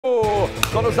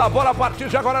Donos da Bola, a partir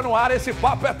de agora no ar. Esse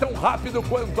papo é tão rápido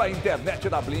quanto a internet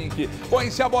da Blink. Põe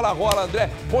se a bola rola, André.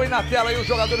 Põe na tela aí os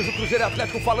jogadores do Cruzeiro e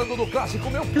Atlético falando do clássico,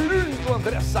 meu querido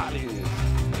André Salles.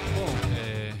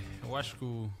 Bom, eu acho que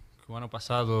o ano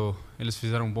passado eles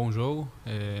fizeram um bom jogo.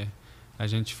 A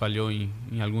gente falhou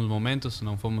em alguns momentos,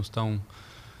 não fomos tão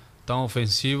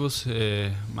ofensivos,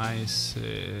 mas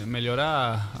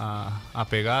melhorar a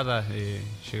pegada,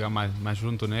 chegar mais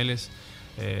junto neles,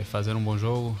 fazer um bom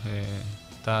jogo,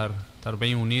 estar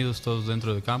bem unidos todos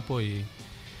dentro do campo e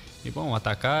bom,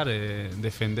 atacar,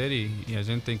 defender e a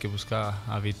gente tem que buscar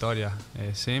a vitória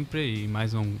sempre e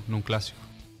mais num clássico.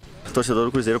 O torcedor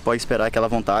do Cruzeiro pode esperar aquela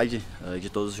vontade de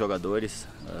todos os jogadores.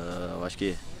 Eu acho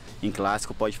que em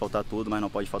clássico pode faltar tudo, mas não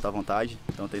pode faltar vontade.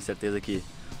 Então tenho certeza que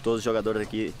todos os jogadores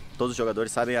aqui, todos os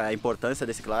jogadores sabem a importância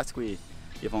desse clássico e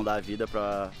vão dar a vida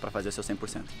para fazer o seu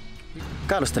 100%.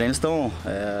 Cara, os treinos estão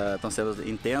sendo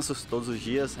intensos todos os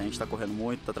dias. A gente está correndo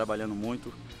muito, está trabalhando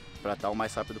muito para estar o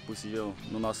mais rápido possível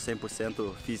no nosso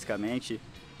 100% fisicamente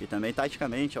e também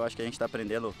taticamente. Eu acho que a gente está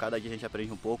aprendendo, cada dia a gente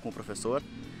aprende um pouco com o professor.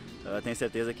 Tenho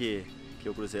certeza que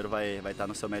o Cruzeiro vai estar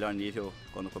no seu melhor nível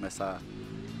quando começar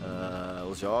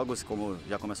os jogos. Como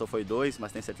já começou, foi 2,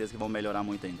 mas tenho certeza que vão melhorar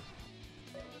muito ainda.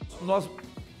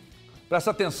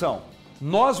 Presta atenção,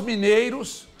 nós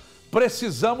mineiros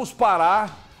precisamos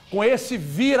parar com esse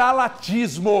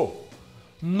viralatismo.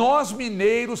 Nós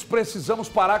mineiros precisamos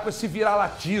parar com esse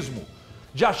viralatismo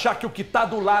de achar que o que está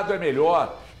do lado é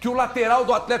melhor, que o lateral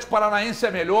do Atlético Paranaense é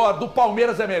melhor, do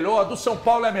Palmeiras é melhor, do São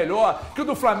Paulo é melhor, que o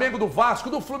do Flamengo, do Vasco,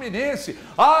 do Fluminense.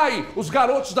 Ai, os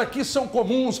garotos daqui são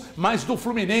comuns, mas do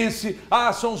Fluminense,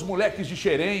 são os moleques de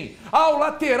Xerém. O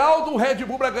lateral do Red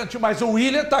Bull Bragantino, mas o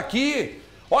William tá aqui.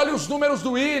 Olha os números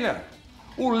do William.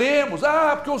 O Lemos,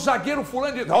 porque o zagueiro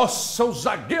fulano de... Nossa, o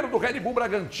zagueiro do Red Bull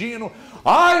Bragantino.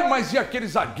 Ai, mas e aquele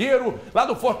zagueiro lá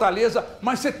do Fortaleza?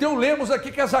 Mas você tem o Lemos aqui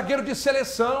que é zagueiro de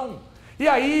seleção. E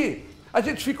aí... a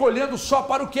gente fica olhando só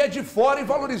para o que é de fora e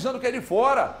valorizando o que é de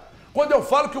fora. Quando eu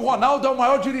falo que o Ronaldo é o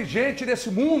maior dirigente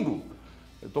desse mundo,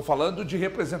 eu estou falando de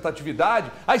representatividade.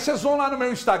 Aí vocês vão lá no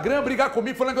meu Instagram brigar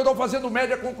comigo falando que eu estou fazendo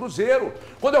média com o Cruzeiro.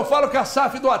 Quando eu falo que a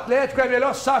SAF do Atlético é a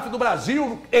melhor SAF do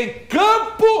Brasil em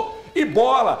campo e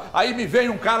bola. Aí me vem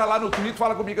um cara lá no Twitter e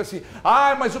fala comigo assim,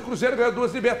 mas o Cruzeiro ganhou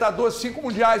 2 Libertadores, 5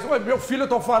 Mundiais. Meu filho, eu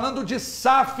estou falando de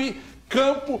SAF,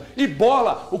 campo e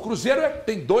bola. O Cruzeiro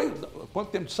tem 2... Quanto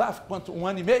tempo de SAF? Um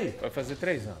ano e meio? Vai fazer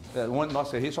 3 anos.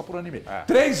 Nossa, errei só por 1 ano e meio.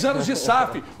 3 anos de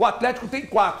SAF. O Atlético tem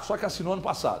 4, só que assinou ano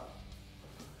passado.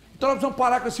 Então nós precisamos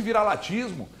parar com esse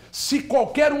viralatismo. Se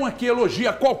qualquer um aqui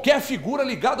elogia qualquer figura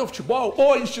ligada ao futebol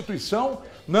ou à instituição,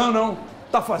 não,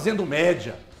 tá fazendo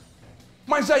média.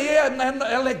 Mas aí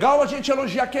é legal a gente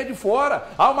elogiar quem é de fora.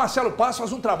 O Marcelo Passos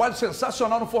faz um trabalho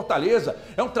sensacional no Fortaleza.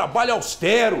 É um trabalho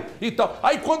austero e tal.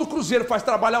 Aí quando o Cruzeiro faz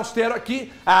trabalho austero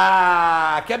aqui,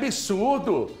 que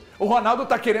absurdo. O Ronaldo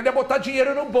tá querendo botar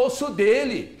dinheiro no bolso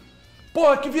dele.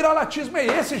 Porra, que viralatismo é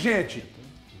esse, gente?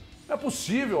 Não é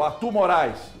possível. Arthur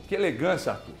Moraes. Que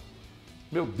elegância, Arthur.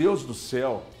 Meu Deus do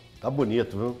céu. Tá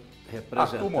bonito, viu?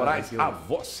 Arthur Moraes, a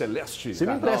voz celeste. Você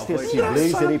me empresta esse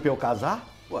blazer aí pra eu casar?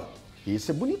 Ué.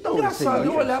 Isso é bonitão. Engraçado,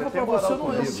 eu olhava pra você,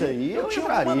 eu tinha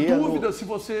uma dúvida se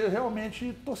você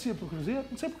realmente torcia pro Cruzeiro,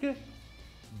 não sei porquê.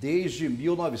 Desde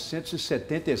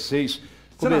 1976.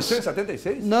 Você nasceu em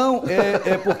 76? Não,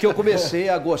 é porque eu comecei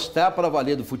a gostar para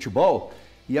valer do futebol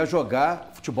e a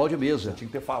jogar futebol de mesa. Você tinha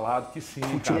que ter falado que sim,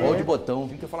 futebol de botão.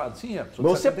 Tinha que ter falado, sim,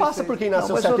 você passa por quem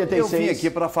nasceu em 76. Eu vim aqui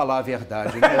para falar a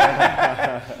verdade,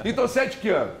 né? Então você é de que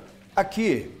ano?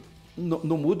 Aqui...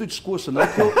 Não muda o discurso, não,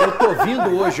 porque eu tô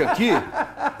vindo hoje aqui...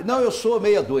 Não, eu sou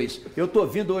 62. Eu tô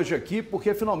vindo hoje aqui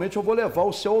porque finalmente eu vou levar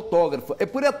o seu autógrafo. É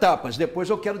por etapas, depois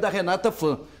eu quero da Renata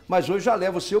Fã. Mas hoje já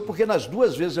levo o seu, porque nas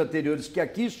 2 vezes anteriores que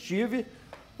aqui estive,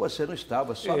 você não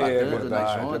estava só nadando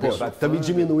nas ondas. Tá me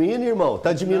diminuindo, irmão?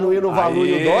 Tá diminuindo o valor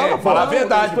e o dólar? Fala a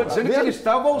verdade. Estou dizendo que ele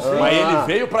estava ausente. Mas ele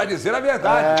veio para dizer a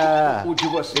verdade. O de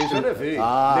vocês eu levei.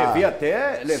 Levei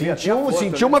até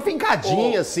Sentiu uma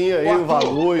fincadinha assim aí, o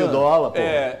valor e o dólar, pô.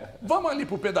 Vamos ali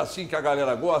pro pedacinho que a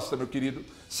galera gosta, meu querido.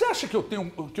 Você acha que eu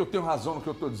tenho razão no que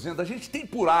eu estou dizendo? A gente tem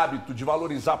por hábito de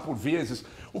valorizar por vezes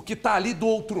o que está ali do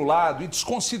outro lado e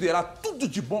desconsiderar tudo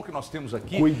de bom que nós temos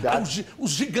aqui. Cuidado. Os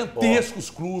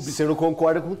gigantescos clubes. Você não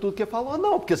concorda com tudo que falou,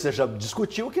 não, porque você já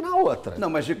discutiu aqui na outra. Não,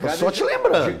 mas de cara... Só te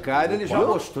lembrando. De cara ele já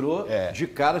mostrou, de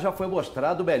cara já foi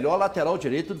mostrado o melhor lateral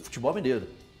direito do futebol mineiro.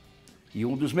 E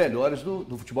um dos melhores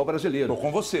do futebol brasileiro. Estou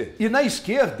com você. E na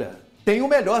esquerda tem o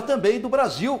melhor também do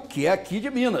Brasil, que é aqui de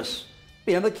Minas.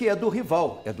 Pena que é do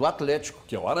rival, é do Atlético.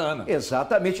 Que é o Arana.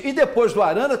 Exatamente. E depois do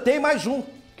Arana tem mais um,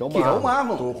 Que é que é o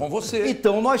Marlon. Tô com você.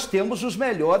 Então nós temos os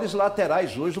melhores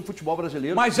laterais hoje do futebol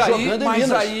brasileiro Mas jogando em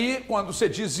Minas. aí, quando você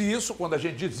diz isso, quando a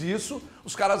gente diz isso,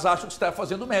 os caras acham que você está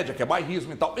fazendo média, que é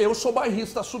bairrismo e tal. Eu sou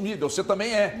bairrista assumido, você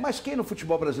também é. Mas quem no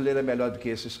futebol brasileiro é melhor do que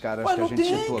esses caras Mas que a não gente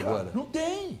tem, citou cara, agora? não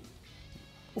tem.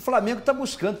 O Flamengo está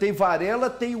buscando, tem Varela,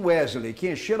 tem Wesley,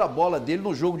 que encheram a bola dele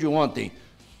no jogo de ontem.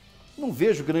 Não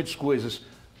vejo grandes coisas.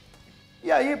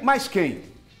 E aí, mais quem?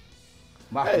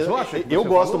 Marcos Rocha? Eu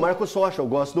gosto do Marcos Rocha, eu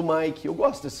gosto do Mike, eu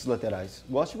gosto desses laterais.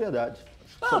 Gosto de verdade.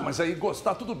 Não, mas aí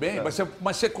gostar tudo bem, mas você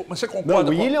Não,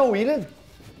 concorda o William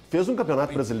fez um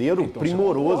campeonato brasileiro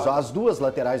primoroso. As duas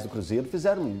laterais do Cruzeiro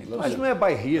fizeram... Mas não é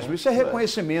bairrismo, isso é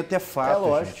reconhecimento, é fato. É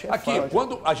lógico. Gente, Aqui, fato.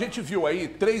 quando a gente viu aí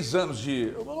 3 anos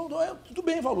de... Tudo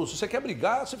bem, Valu, se você quer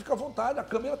brigar, você fica à vontade, a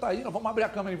câmera tá aí, nós vamos abrir a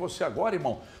câmera em você agora,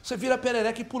 irmão. Você vira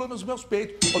perereca e pula nos meus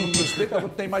peitos. Ou nos meus peitos, não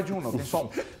tem mais de um, não, tem só um.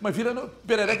 Mas vira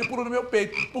perereca e pula no meu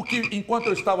peito. Porque enquanto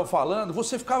eu estava falando,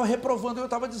 você ficava reprovando o que eu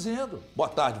estava dizendo. Boa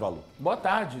tarde, Valu. Boa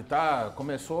tarde, tá?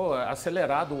 Começou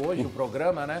acelerado hoje o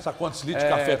programa, né? Sabe quantos litros de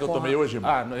café que eu tomei hoje,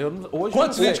 irmão? Hoje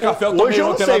Quantos não sei. litros de café eu tomei Hoje eu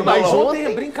não ontem sei, lá no mas bolão? Ontem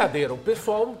é brincadeira. O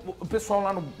pessoal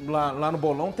lá no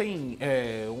bolão tem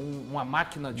uma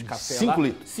máquina de café 5 lá.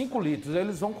 litros. 5 litros.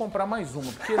 Eles vão comprar mais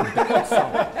uma, porque não tem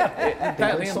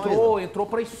condição. Entrou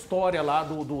pra história lá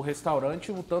do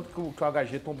restaurante o tanto que o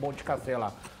HG toma bom de café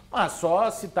lá. Mas só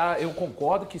citar, eu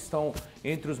concordo que estão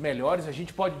entre os melhores. A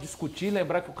gente pode discutir,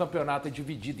 lembrar que o campeonato é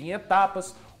dividido em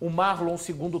etapas. O Marlon, o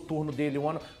segundo turno dele,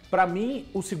 para mim,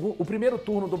 o primeiro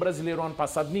turno do Brasileiro ano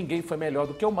passado, ninguém foi melhor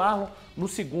do que o Marlon. No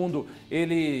segundo,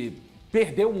 ele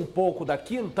perdeu um pouco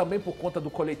daquilo, também por conta do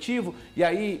coletivo, e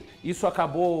aí isso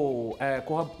acabou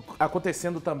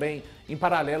acontecendo também em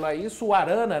paralelo a isso. O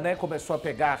Arana, né, começou a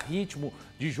pegar ritmo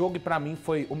de jogo e para mim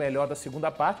foi o melhor da segunda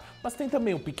parte, mas tem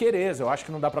também o Piquerez, eu acho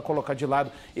que não dá para colocar de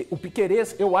lado. O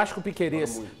Piquerez, eu acho que o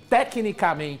Piquerez,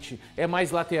 tecnicamente, é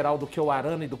mais lateral do que o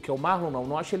Arana e do que o Marlon,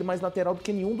 não acho ele mais lateral do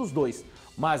que nenhum dos dois.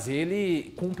 Mas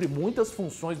ele cumpre muitas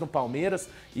funções no Palmeiras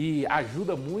e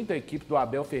ajuda muito a equipe do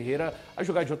Abel Ferreira a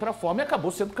jogar de outra forma e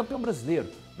acabou sendo campeão brasileiro,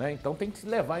 né? Então tem que se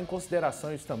levar em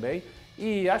consideração isso também.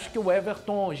 E acho que o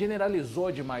Heverton generalizou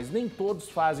demais. Nem todos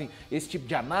fazem esse tipo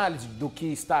de análise do que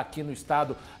está aqui no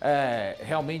estado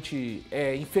realmente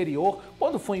inferior.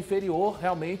 Quando for inferior,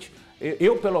 realmente,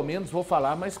 eu pelo menos vou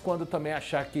falar, mas quando também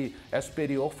achar que é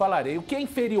superior, falarei. O que é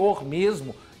inferior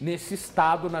mesmo nesse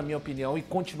estado, na minha opinião, e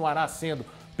continuará sendo,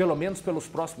 pelo menos pelos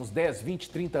próximos 10, 20,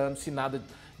 30 anos, se nada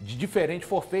de diferente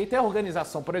for feito, é a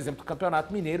organização, por exemplo, do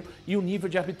Campeonato Mineiro e o nível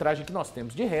de arbitragem que nós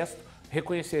temos. De resto,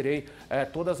 reconhecerei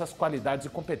todas as qualidades e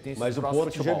competências Mas do o nosso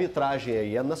ponto de futebol. arbitragem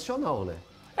aí é nacional, né?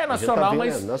 É nacional,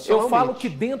 mas eu falo que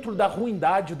dentro da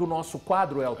ruindade do nosso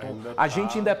quadro, Elton, a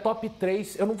gente ainda é top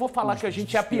 3. Eu não vou falar que a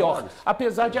gente é a pior,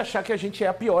 apesar de achar que a gente é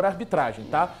a pior arbitragem,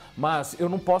 tá? Mas eu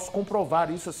não posso comprovar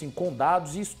isso assim com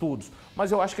dados e estudos.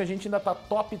 Mas eu acho que a gente ainda tá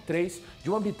top 3 de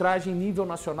uma arbitragem nível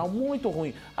nacional muito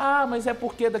ruim. Ah, mas é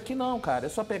porque daqui não, cara. É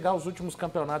só pegar os últimos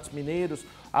campeonatos mineiros,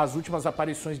 as últimas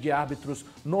aparições de árbitros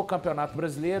no Campeonato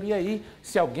Brasileiro. E aí,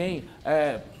 se alguém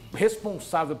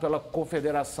responsável pela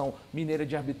Confederação Mineira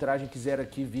de Arbitragem quiser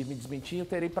aqui vir me desmentir, eu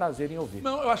terei prazer em ouvir.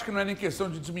 Não, eu acho que não é nem questão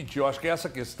de desmentir. Eu acho que essa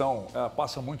questão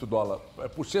passa muito dólar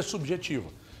por ser subjetiva.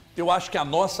 Eu acho que a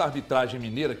nossa arbitragem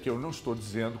mineira, que eu não estou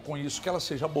dizendo com isso que ela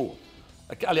seja boa.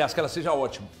 Aliás, que ela seja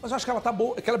ótima. Mas eu acho que ela tá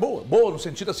boa, que ela é boa. Boa no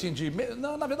sentido assim de...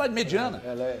 Não, na verdade, mediana.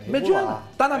 Ela é mediana.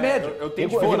 Tá na média. Eu tenho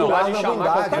Regular dificuldade em na chamar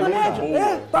bondade, Tá na né, média.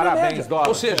 cara? Tá na Parabéns, média. Dora.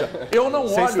 Ou seja, eu não olho...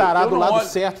 Você estará eu do não lado olho-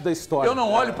 certo da história. Eu não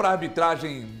olho para a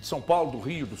arbitragem de São Paulo, do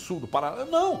Rio, do Sul, do Paraná.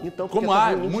 Não. Então, porque como tá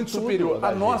a ruim de muito tudo, superior.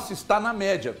 A né, nossa está na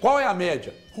média. Qual é a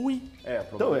média? Ruim. O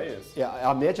Então, problema é esse.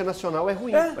 a média nacional é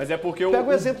ruim. Mas é porque Pega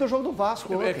o exemplo do jogo do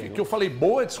Vasco É ontem. que eu falei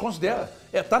boa, desconsidera.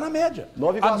 Tá na média.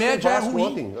 Nova A Iguaçu, média é Vasco ruim.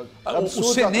 ontem. O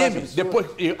Absurdo CNM, atrás de absurdo.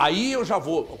 depois, aí eu já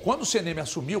vou. Quando o CNM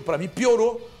assumiu, para mim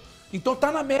piorou. Então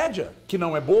tá na média, que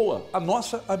não é boa, a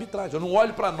nossa arbitragem. Eu não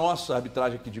olho para a nossa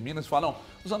arbitragem aqui de Minas e falo, não,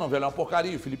 o Zanon Velho é uma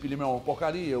porcaria, o Felipe Lima é uma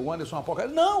porcaria, o Anderson é uma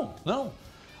porcaria. Não, não.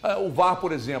 O VAR,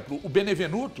 por exemplo, o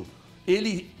Benevenuto,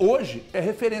 ele hoje é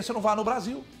referência no VAR no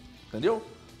Brasil, entendeu?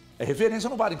 É referência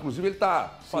no VAR. Inclusive, ele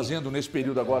está fazendo nesse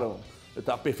período agora, ele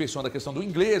está aperfeiçoando a questão do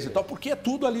inglês e tal, porque é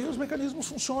tudo ali, os mecanismos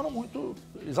funcionam muito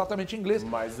exatamente em inglês.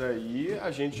 Mas aí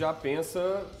a gente já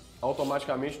pensa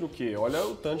automaticamente no quê? Olha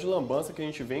o tanto de lambança que a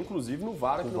gente vê, inclusive no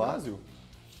VAR aqui no Brasil.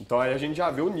 Então aí a gente já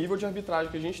vê o nível de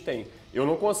arbitragem que a gente tem. Eu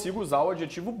não consigo usar o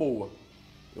adjetivo boa.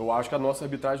 Eu acho que a nossa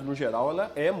arbitragem, no geral,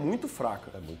 ela é muito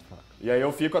fraca. É muito fraca. E aí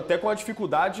eu fico até com a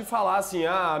dificuldade de falar assim,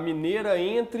 a mineira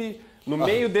entre no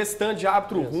meio desse tanto de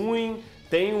árbitro ruim,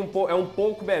 é um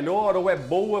pouco melhor ou é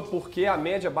boa porque a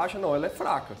média é baixa. Não, ela é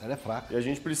fraca. Ela é fraca. E a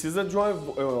gente precisa de uma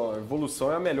evolução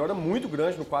e uma melhora muito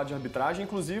grande no quadro de arbitragem,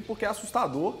 inclusive porque é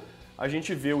assustador a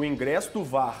gente ver o ingresso do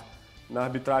VAR na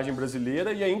arbitragem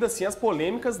brasileira e ainda assim as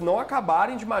polêmicas não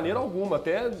acabarem de maneira alguma,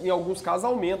 até em alguns casos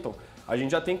aumentam. A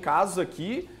gente já tem casos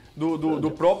aqui do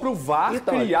próprio VAR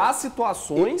criar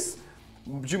situações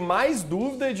de mais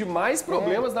dúvida e de mais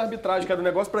problemas na arbitragem, que era um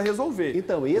negócio para resolver.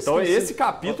 Então esse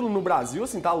capítulo no Brasil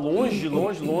assim tá longe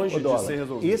de ser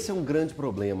resolvido. Esse é um grande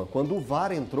problema. Quando o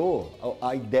VAR entrou,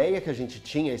 a ideia que a gente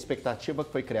tinha, a expectativa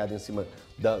que foi criada em cima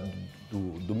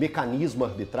do mecanismo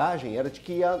arbitragem era de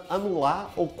que ia anular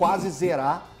ou quase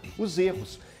zerar os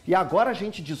erros. E agora a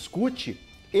gente discute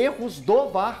erros do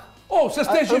VAR. Vocês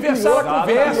tergiversaram a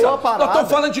conversa. Nós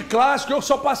estamos falando de clássico, eu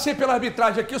só passei pela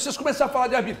arbitragem aqui, vocês começaram a falar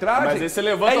de arbitragem. Mas aí você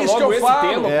levanta logo esse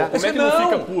tema, pô. Como é que não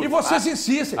fica puto? E vocês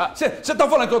insistem. Você está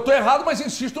falando que eu estou errado, mas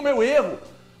insisto no meu erro.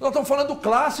 Nós estamos falando do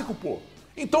clássico, pô.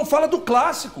 Então fala do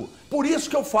clássico. Por isso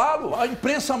que eu falo, a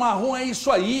imprensa marrom é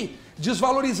isso aí.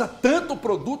 Desvaloriza tanto o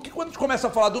produto que quando a gente começa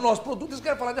a falar do nosso produto, eles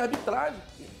querem falar de arbitragem.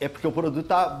 É porque o produto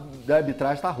da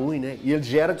arbitragem está ruim, né? E ele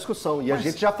gera discussão. E a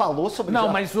gente já falou sobre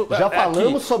isso. Já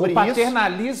falamos sobre isso. O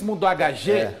paternalismo do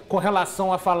HG com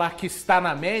relação a falar que está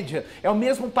na média é o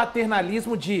mesmo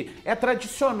paternalismo de é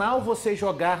tradicional você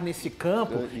jogar nesse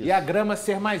campo e a grama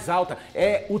ser mais alta.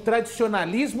 É o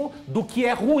tradicionalismo do que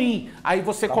é ruim. Aí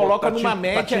você coloca numa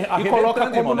média e coloca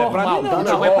como normal.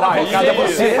 Não, é pra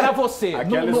você. É pra você.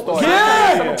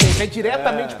 É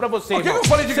diretamente pra você. Por que eu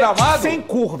falei de gramado? Sem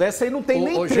curva. Essa aí não tem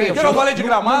nem por que eu falei de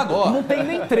gramado? Não tem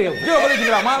nem trevo. Por que eu falei de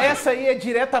gramado? Essa aí é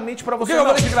diretamente pra você. Por que eu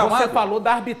falei de gramado? Você falou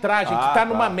da arbitragem, que tá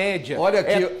numa média. Olha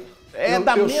aqui,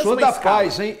 eu sou da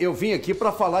paz, hein? Eu vim aqui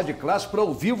pra falar de clássico, pra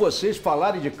ouvir vocês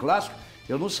falarem de clássico.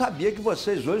 Eu não sabia que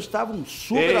vocês hoje estavam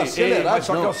super acelerados. Mas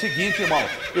só que é o seguinte, irmão.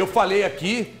 Eu falei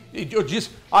aqui, eu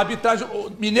disse, a arbitragem,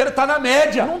 o mineiro tá na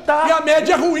média. Não tá. E a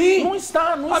média é ruim. Não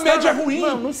está. A média é ruim.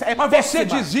 Mas péssima, você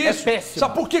diz isso. É péssima.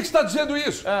 Sabe por que você está dizendo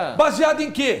isso? Baseado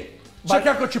em quê? Você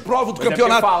quer que eu te provo do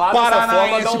campeonato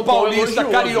paranaense, paulista,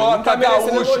 carioca,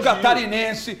 gaúcho,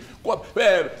 catarinense,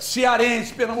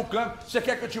 cearense, pernambucano? Você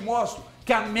quer que eu te mostre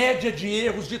que a média de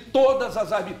erros de todas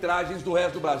as arbitragens do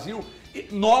resto do Brasil,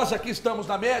 nós aqui estamos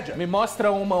na média? Me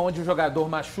mostra uma onde o jogador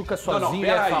machuca sozinho e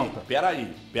é falta.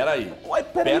 Peraí. Ué,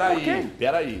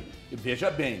 peraí. Veja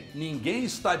bem, ninguém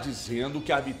está dizendo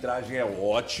que a arbitragem é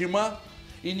ótima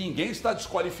e ninguém está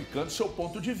desqualificando seu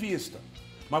ponto de vista.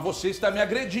 Mas você está me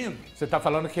agredindo. Você está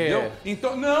falando que... Entendeu?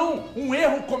 Então, não, um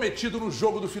erro cometido no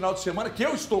jogo do final de semana, que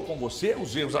eu estou com você,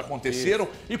 os erros aconteceram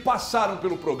e passaram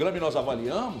pelo programa e nós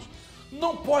avaliamos,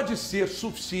 não pode ser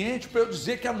suficiente para eu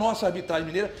dizer que a nossa arbitragem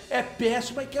mineira é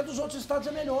péssima e que a dos outros estados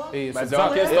é melhor. Isso. Mas é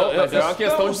uma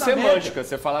questão de semântica.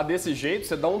 Você falar desse jeito,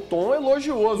 você dá um tom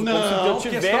elogioso. Não, como se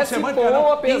eu tivesse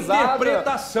tom pesada.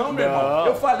 Interpretação, meu irmão.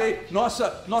 Eu falei,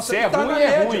 nossa se é ruim,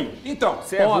 é ruim. Então,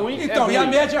 se é ruim, então, e a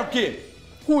média é o quê?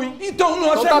 Ruim. Então,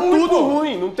 nossa, tá é ruim, tudo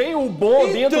ruim. Não tem o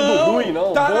bom dentro do ruim,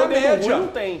 não. Tá na média. Não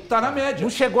tem. Tá na média.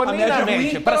 Não chegou nem na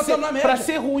média. Ruim, pra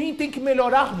ser ruim tem que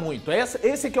melhorar muito.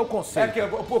 Esse que é o conceito.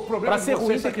 O problema pra ser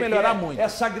ruim tem que melhorar muito.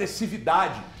 Essa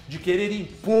agressividade de querer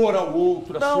impor ao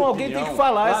outro a sua opinião. Alguém tem que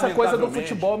falar essa coisa do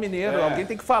futebol mineiro. Alguém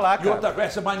tem que falar, cara. E outra coisa,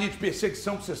 essa mania de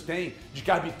perseguição que vocês têm, de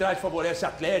que a arbitragem favorece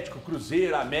Atlético,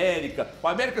 Cruzeiro, América. O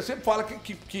América sempre fala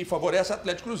que favorece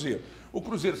Atlético e Cruzeiro. O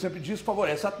Cruzeiro sempre diz que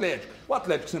favorece Atlético. O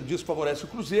Atlético sempre diz que favorece o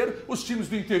Cruzeiro. Os times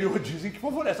do interior dizem que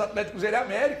favorece Atlético, Cruzeiro e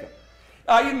América.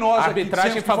 Aí nós a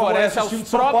arbitragem aqui favorece aos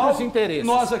próprios interesses.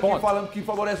 Nós aqui falamos que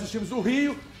favorece os times do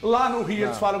Rio. Lá no Rio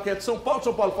eles falam que é de São Paulo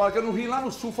fala que é no Rio. Lá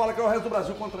no Sul fala que é o resto do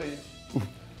Brasil contra eles.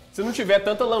 Se não tiver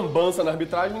tanta lambança na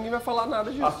arbitragem, ninguém vai falar nada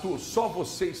disso. Arthur, só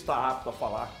você está apto a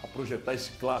falar, a projetar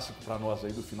esse clássico para nós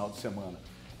aí do final de semana.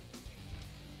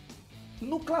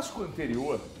 No clássico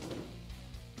anterior,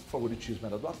 o favoritismo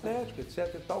era do Atlético,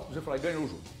 etc e tal. O Cruzeiro falou, ganhou o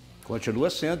jogo. Continua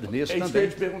sendo, nesse também. É isso que eu ia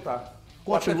te perguntar.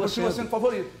 Continua sendo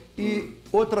favorito. E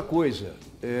outra coisa,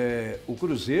 o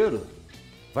Cruzeiro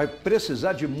vai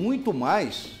precisar de muito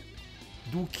mais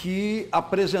do que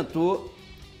apresentou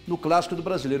no Clássico do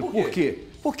Brasileiro. Por quê?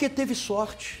 Porque teve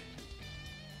sorte.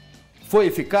 Foi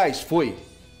eficaz? Foi.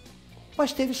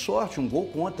 Mas teve sorte, um gol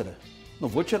contra. Não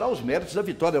vou tirar os méritos da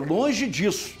vitória, longe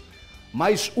disso.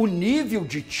 Mas o nível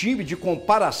de time, de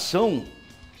comparação,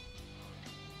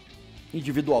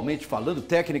 individualmente falando,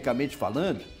 tecnicamente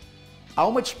falando, há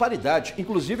uma disparidade.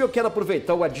 Inclusive, eu quero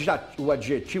aproveitar o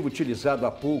adjetivo utilizado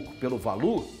há pouco pelo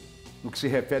Valu, no que se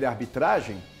refere à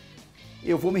arbitragem,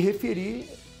 eu vou me referir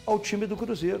ao time do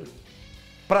Cruzeiro.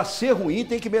 Para ser ruim,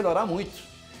 tem que melhorar muito.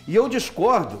 E eu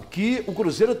discordo que o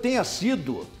Cruzeiro tenha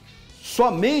sido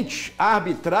somente a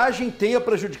arbitragem tenha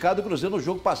prejudicado o Cruzeiro no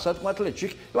jogo passado com o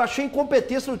Atlético. Eu achei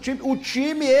incompetência do time. O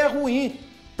time é ruim.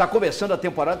 Está começando a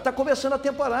temporada? Está começando a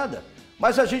temporada.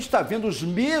 Mas a gente está vendo os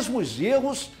mesmos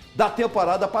erros da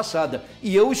temporada passada.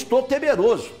 E eu estou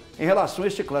temeroso em relação a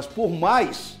este clássico. Por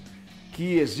mais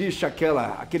que existe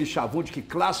aquele chavão de que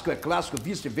clássico é clássico,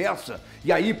 vice-versa,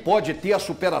 e aí pode ter a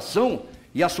superação,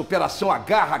 e a superação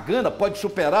agarra, a gana, pode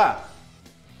superar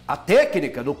a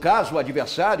técnica, no caso, o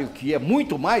adversário, que é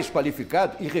muito mais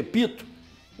qualificado, e repito,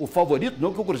 o favorito,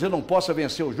 não que o Cruzeiro não possa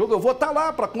vencer o jogo, eu vou estar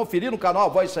lá para conferir no canal A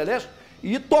Voz Celeste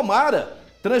e tomara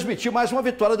transmitir mais uma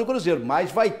vitória do Cruzeiro,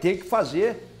 mas vai ter que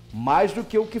fazer mais do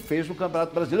que o que fez no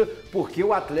Campeonato Brasileiro, porque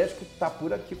o Atlético está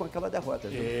por aqui com aquela derrota.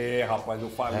 Viu? Rapaz, eu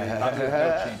falei, tá vendo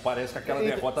meu time? Parece que aquela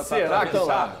derrota está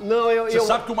atravessada. Não, Você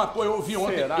sabe que uma coisa eu ouvi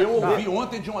ontem, ouvi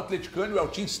ontem de um atleticano, e o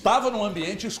Eltinho estava no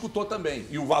ambiente e escutou também,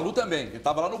 e o Valu também, ele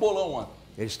estava lá no bolão ontem.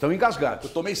 Eles estão engasgados.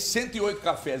 Eu tomei 108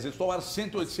 cafés, eles tomaram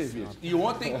 108 cervejas. E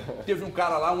ontem teve um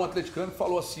cara lá, um atleticano, que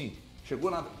falou assim,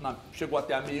 chegou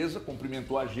até a mesa,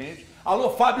 cumprimentou a gente.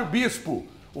 Alô, Fábio Bispo!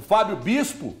 O Fábio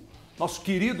Bispo, nosso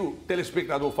querido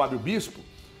telespectador Fábio Bispo,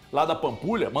 lá da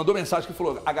Pampulha, mandou mensagem que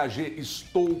falou: HG,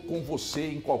 estou com você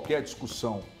em qualquer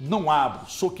discussão. Não abro,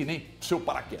 sou que nem seu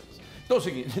paraquedas. Então é o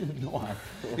seguinte, não abro.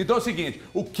 Então é o seguinte,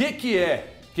 o que é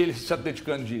que esse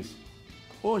atleticano disse?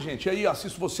 Ô, gente, aí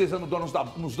assisto vocês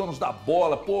nos Donos da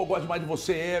Bola, pô, gosto demais de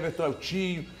você, Heverton,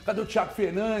 Eltinho. Cadê o Thiago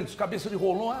Fernandes, cabeça de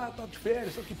rolão? Ah, tá de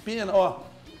férias, que pena, ó.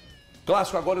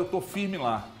 Clássico agora eu tô firme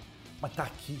lá, mas tá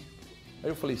aqui. Aí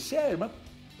eu falei, sério, mas...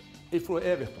 Ele falou,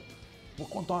 Heverton, vou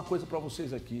contar uma coisa pra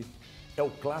vocês aqui. É o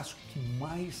clássico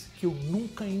que eu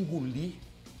nunca engoli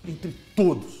entre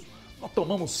todos. Nós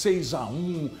tomamos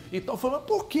 6-1 e tal. Falando,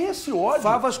 por que esse ódio?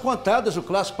 Favas contadas o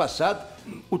clássico passado.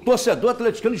 O torcedor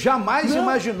atleticano jamais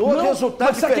imaginou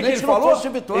resultado diferente que não fosse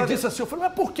vitória. Ele disse assim, eu falei,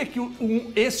 mas por que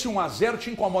esse 1-0 te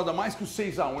incomoda mais que o 6-1?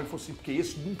 Ele falou assim, porque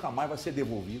esse nunca mais vai ser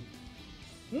devolvido.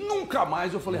 Nunca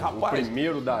mais. Eu falei, rapaz... O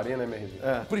primeiro da Arena MRV.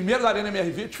 O primeiro da Arena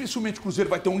MRV, dificilmente o Cruzeiro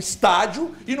vai ter um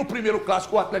estádio e no primeiro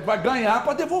clássico o Atlético vai ganhar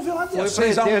para devolver lá dentro.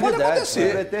 6-1 pode acontecer.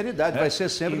 Foi pra eternidade, vai ser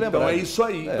sempre lembrado. Então é isso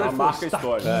aí. Então a marca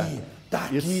histórica. Tá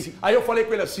aqui. Aí eu falei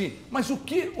com ele assim, mas o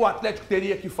que o Atlético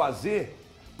teria que fazer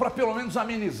para pelo menos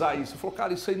amenizar isso? Ele falou,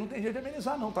 cara, isso aí não tem jeito de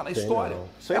amenizar não, tá na história.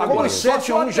 Agora o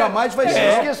 7-1 jamais vai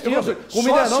ser esquecido. O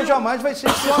Mineirão jamais vai ser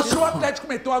esquecido. Só se o Atlético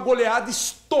meter uma goleada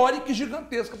histórica e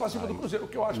gigantesca para cima do Cruzeiro, o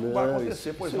que eu acho que vai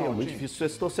acontecer, pois não. É muito difícil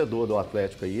esse torcedor do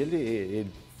Atlético aí, ele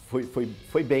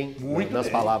foi bem nas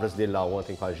palavras dele lá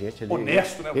ontem com a gente. Ele,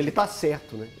 honesto, né? Ele tá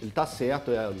certo, né? Ele tá certo,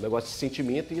 é um negócio de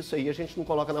sentimento e isso aí a gente não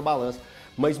coloca na balança.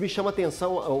 Mas me chama a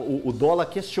atenção, o Dólar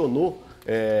questionou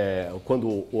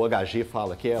quando o HG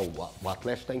fala que o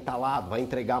Atlético está entalado, vai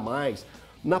entregar mais.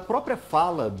 Na própria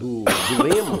fala do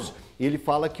Lemos, ele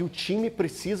fala que o time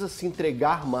precisa se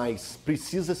entregar mais,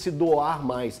 precisa se doar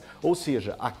mais. Ou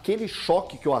seja, aquele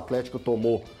choque que o Atlético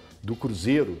tomou do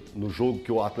Cruzeiro no jogo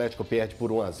que o Atlético perde por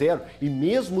 1-0 e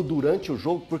mesmo durante o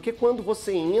jogo, porque quando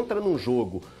você entra num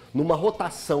jogo numa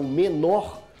rotação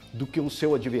menor do que o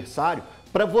seu adversário,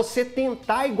 para você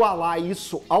tentar igualar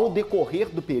isso ao decorrer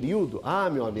do período,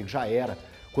 meu amigo, já era.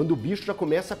 Quando o bicho já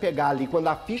começa a pegar ali, quando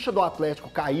a ficha do Atlético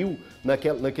caiu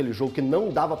naquele jogo que não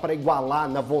dava para igualar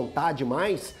na vontade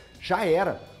mais, já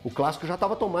era. O clássico já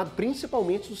estava tomado,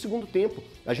 principalmente no segundo tempo.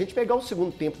 A gente pegar o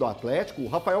segundo tempo do Atlético, o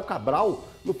Rafael Cabral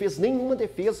não fez nenhuma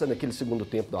defesa naquele segundo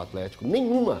tempo do Atlético.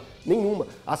 Nenhuma.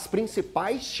 As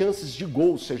principais chances de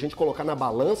gol, se a gente colocar na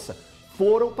balança,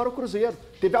 foram para o Cruzeiro.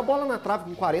 Teve a bola na trave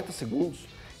com 40 segundos.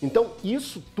 Então,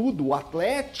 isso tudo, o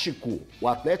Atlético,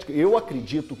 eu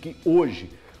acredito que hoje,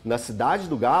 na Cidade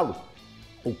do Galo,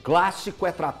 o clássico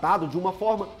é tratado de uma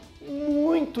forma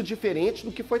muito diferente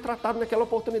do que foi tratado naquela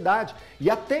oportunidade. E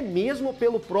até mesmo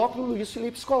pelo próprio Luiz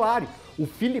Felipe Scolari. O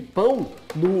Filipão,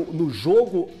 no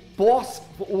jogo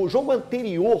o jogo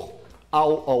anterior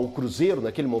ao Cruzeiro,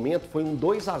 naquele momento, foi um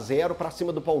 2-0 para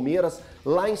cima do Palmeiras,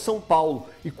 lá em São Paulo.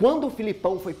 E quando o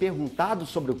Filipão foi perguntado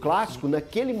sobre o clássico,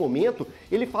 naquele momento,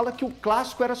 ele fala que o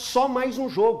clássico era só mais um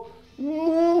jogo.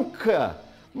 Nunca!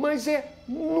 Mas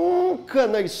nunca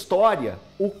na história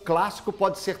o clássico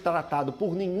pode ser tratado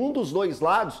por nenhum dos dois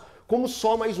lados como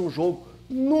só mais um jogo.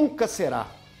 Nunca será.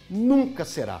 Nunca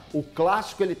será. O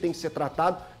clássico ele tem que ser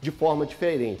tratado de forma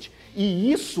diferente.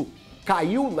 E isso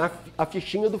caiu na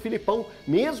fichinha do Filipão,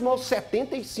 mesmo aos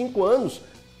 75 anos.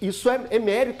 Isso é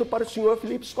mérito para o senhor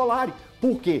Felipe Scolari.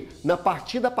 Por quê? Na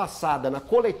partida passada, na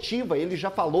coletiva, ele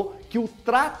já falou que o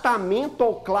tratamento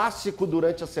ao clássico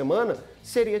durante a semana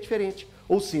seria diferente.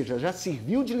 Ou seja, já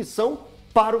serviu de lição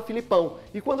para o Filipão.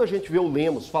 E quando a gente vê o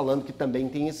Lemos falando que também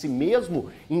tem esse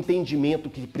mesmo entendimento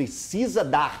que precisa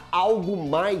dar algo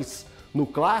mais no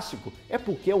clássico, é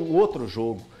porque é um outro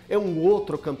jogo, é um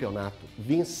outro campeonato.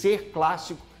 Vencer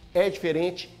clássico é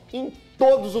diferente em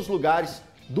todos os lugares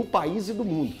do país e do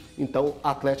mundo. Então,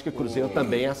 Atlético e Cruzeiro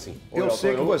também é assim. Eu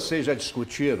sei que vocês já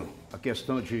discutiram a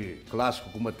questão de clássico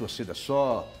com uma torcida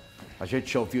só. A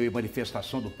gente já ouviu a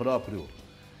manifestação do próprio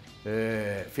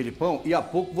Filipão, e há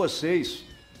pouco vocês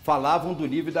falavam do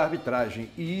nível da arbitragem.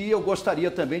 E eu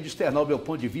gostaria também de externar o meu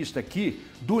ponto de vista aqui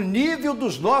do nível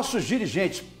dos nossos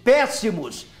dirigentes,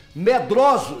 péssimos,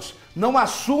 medrosos, não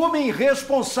assumem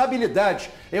responsabilidade.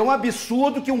 É um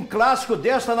absurdo que um clássico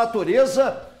desta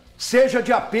natureza seja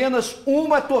de apenas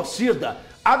uma torcida.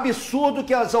 Absurdo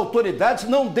que as autoridades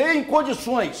não deem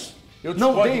condições.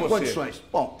 Não deem condições.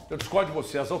 Bom, eu discordo de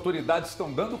você. As autoridades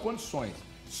estão dando condições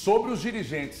sobre os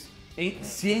dirigentes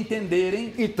se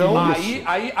entenderem. Então,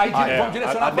 vamos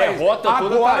direcionar a derrota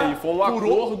toda tá aí. Foi um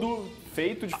acordo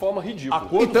feito de forma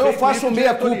ridícula. Então eu faço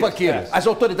meia-culpa aqui. As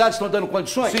autoridades estão dando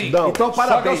condições? Sim. Então parabéns.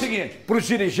 Só que é o seguinte, para os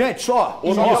dirigentes só?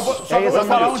 Vou te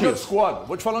falar onde eu discordo.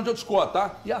 Vou te falar onde eu discordo,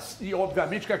 tá? E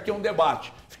obviamente que aqui é um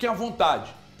debate. Fiquem à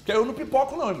vontade. Porque eu não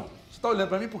pipoco não, irmão. Você tá olhando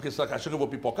pra mim por quê? Você tá achando que eu vou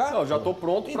pipocar? Não, já tô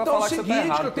pronto pra então, falar que você tá errado.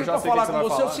 Então é o seguinte, que eu tenho já pra sei falar que com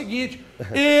você é o falar. seguinte.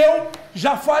 Eu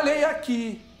já falei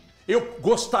aqui. Eu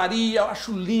gostaria, eu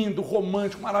acho lindo,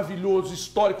 romântico, maravilhoso,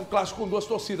 histórico, clássico com duas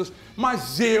torcidas. Mas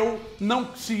se eu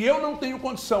não tenho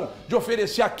condição de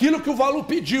oferecer aquilo que o Valu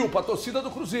pediu para a torcida do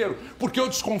Cruzeiro, porque eu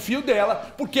desconfio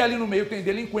dela, porque ali no meio tem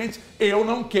delinquentes, eu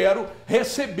não quero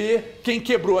receber quem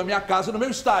quebrou a minha casa no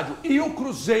meu estádio. E o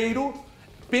Cruzeiro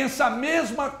pensa a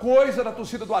mesma coisa da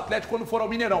torcida do Atlético quando for ao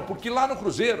Mineirão, porque lá no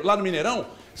Cruzeiro, lá no Mineirão,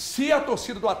 se a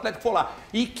torcida do Atlético for lá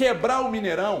e quebrar o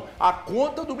Mineirão, a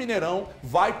conta do Mineirão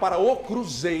vai para o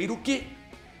Cruzeiro que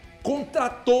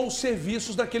contratou os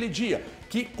serviços daquele dia,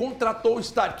 que contratou o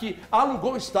estádio, que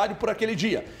alugou o estádio por aquele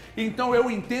dia. Então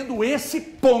eu entendo esse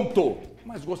ponto.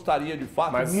 Mas gostaria, de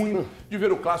fato, muito de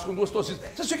ver o clássico com duas torcidas.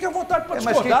 Você fica à vontade para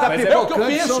discordar. É o que eu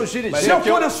penso. Se eu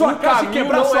for na sua casa e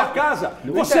quebrar a sua casa,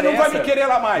 você não vai me querer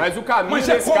lá mais. Mas o caminho Mas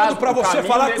é cômodo para você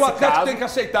falar que o Atlético tem que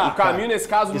aceitar. O caminho nesse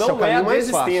caso não é a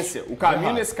desistência. O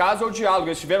caminho nesse caso é o diálogo.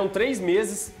 Eles tiveram 3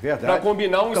 meses para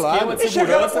combinar um esquema de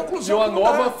segurança e uma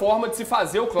nova forma de se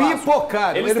fazer o clássico.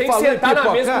 Pipocaram. Eles têm que sentar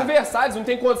na mesa e conversar. Eles não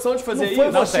têm condição de fazer isso.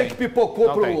 Não foi você que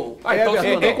pipocou pro Heverton.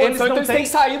 Então eles têm que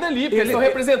sair dali, porque eles estão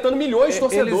representando milhões de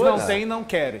torcedores. Eles não têm e não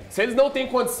querem. Se eles não têm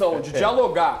condição de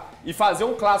dialogar e fazer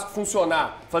um clássico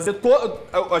funcionar,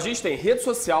 a gente tem rede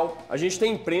social, a gente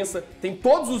tem imprensa, tem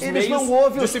todos os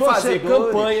meios de se fazer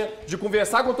campanha, de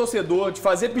conversar com o torcedor, de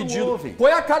fazer pedido.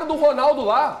 Põe a cara do Ronaldo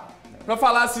lá pra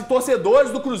falar assim,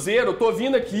 torcedores do Cruzeiro, eu tô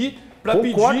vindo aqui pra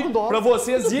pedir pra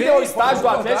vocês irem ao estádio do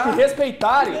Atlético e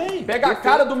respeitarem. Pega a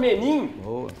cara do Menin,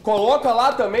 coloca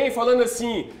lá também falando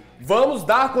assim: vamos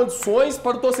dar condições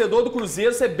para o torcedor do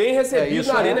Cruzeiro ser bem recebido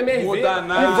na Arena MRV.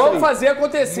 E vamos fazer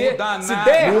acontecer. Se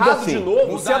der errado de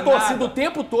novo, se a torcida o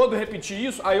tempo todo repetir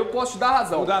isso, aí eu posso te dar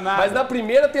razão. Mas na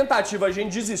primeira tentativa a gente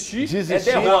desistir é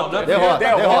derrota.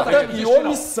 Derrota e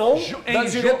omissão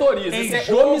das diretorias.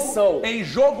 Isso é omissão. Em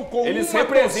jogo com eles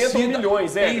representam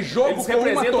milhões, Em jogo com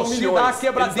uma torcida à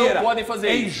quebradeira. Eles não podem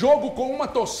fazer isso. Em jogo com uma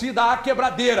torcida à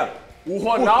quebradeira. O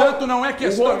Ronaldo, portanto, não é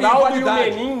questão o Ronaldo e o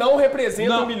Menin não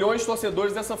representam milhões de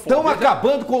torcedores dessa forma. Estão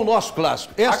acabando com o nosso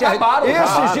clássico.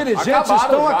 Esses dirigentes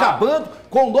estão acabando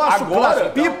com o nosso clássico.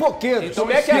 Pipoqueiros. Então,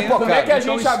 como é que a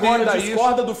gente agora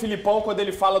discorda do Filipão quando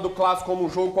ele fala do clássico como um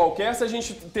jogo qualquer, se a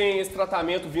gente tem esse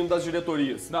tratamento vindo das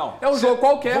diretorias? Não. É um jogo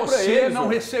qualquer pra eles. Você não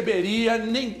receberia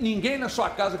ninguém na sua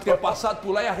casa que tenha passado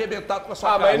por lá e arrebentado com a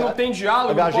sua casa. Mas não tem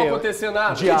diálogo, não pode acontecer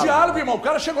nada. Que diálogo, irmão? O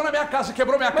cara chegou na minha casa,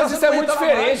 quebrou minha casa. Mas isso é muito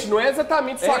diferente, não é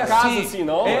exatamente sua casa assim,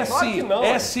 não. Claro que não.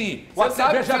 É sim. Você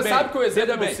sabe que o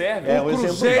exemplo não serve. O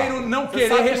Cruzeiro não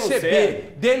querer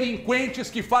receber delinquentes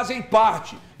que fazem parte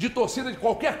de torcida de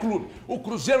qualquer clube. O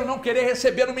Cruzeiro não querer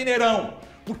receber no Mineirão.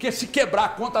 Porque se quebrar a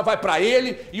conta vai para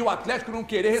ele e o Atlético não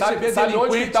querer receber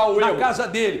delinquentes na casa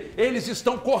dele. Eles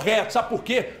estão corretos. Sabe por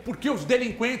quê? Porque os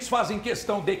delinquentes fazem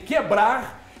questão de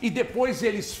quebrar e depois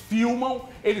eles filmam,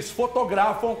 eles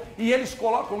fotografam e eles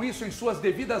colocam isso em suas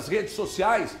devidas redes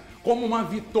sociais como uma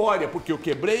vitória, porque eu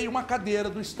quebrei uma cadeira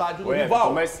do estádio do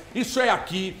rival. Isso é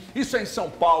aqui, isso é em São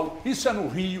Paulo, isso é no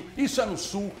Rio, isso é no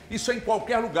Sul, isso é em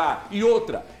qualquer lugar. E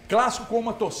outra, clássico com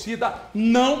uma torcida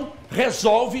não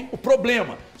resolve o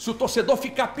problema. Se o torcedor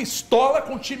ficar pistola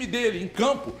com o time dele em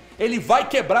campo, ele vai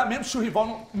quebrar mesmo se o rival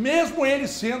não, mesmo ele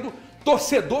sendo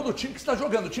torcedor do time que está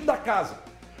jogando, o time da casa.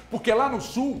 Porque lá no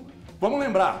Sul, vamos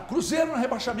lembrar, Cruzeiro no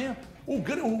rebaixamento,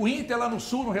 o Inter lá no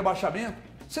Sul no rebaixamento.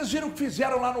 Vocês viram o que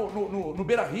fizeram lá no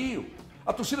Beira-Rio?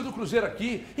 A torcida do Cruzeiro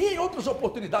aqui, e em outras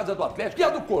oportunidades a do Atlético, e a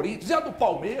do Corinthians, e a do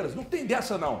Palmeiras, não tem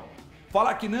dessa não.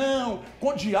 Falar que não,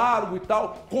 com diálogo e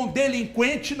tal, com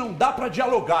delinquente não dá pra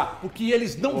dialogar, porque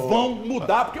eles não vão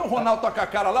mudar, porque o Ronaldo tá com a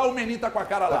cara lá, o Menino tá com a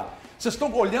cara lá. Vocês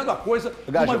estão olhando a coisa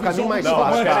de uma visão mais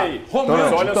fácil.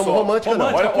 Romântica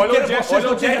não. Olha onde vocês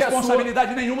não têm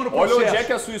responsabilidade nenhuma no processo. Olha onde é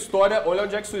que a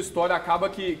sua história acaba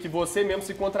que você mesmo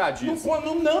se contradiz. Não me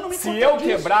contradiz. Se eu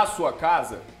quebrar a sua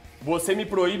casa, você me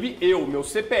proíbe meu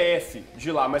CPF de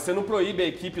ir lá, mas você não proíbe a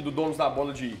equipe do Donos da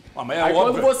Bola de ir. Aí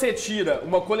quando você tira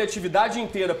uma coletividade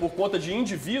inteira por conta de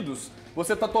indivíduos,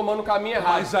 você tá tomando o caminho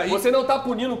errado. Você não tá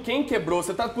punindo quem quebrou,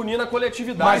 você tá punindo a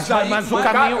coletividade. Mas o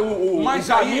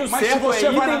caminho certo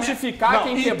é identificar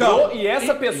quem quebrou e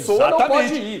essa pessoa não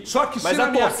pode ir. Só que mas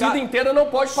a torcida inteira não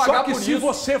pode pagar por isso. Só que se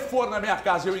você for na minha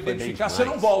casa e eu identificar, você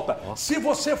não volta. Se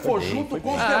você for junto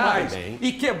com os demais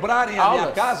e quebrarem a minha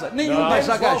casa, nenhum deles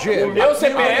volta. O meu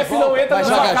CPF não entra na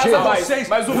sua casa mais,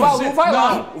 mas o Valu vai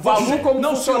lá. O Valu como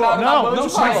funcionário da Band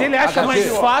vai. Mas ele acha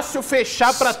mais fácil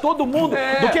fechar pra todo mundo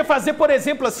do que fazer, por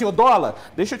exemplo, assim, o Dólar,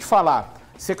 deixa eu te falar,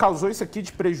 você causou isso aqui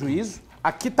de prejuízo,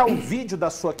 aqui tá o vídeo da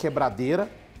sua quebradeira,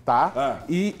 tá?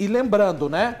 E lembrando,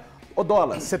 né? Ô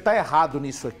Dólar, você tá errado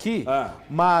nisso aqui,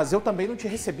 mas eu também não te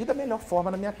recebi da melhor forma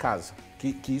na minha casa.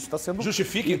 Que isso está sendo...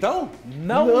 Justifica, então?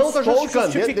 Não estou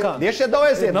justificando. Deixa eu dar um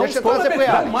exemplo, deixa eu trazer para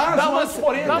ela. Dá uma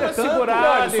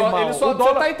segurada, irmão. Ele só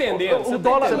tá entendendo. O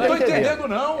Dólar... Não estou entendendo,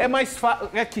 não. É mais fácil...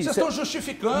 Vocês estão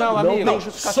justificando. Não, amigo. Não,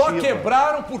 só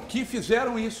quebraram porque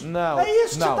fizeram isso. Não. É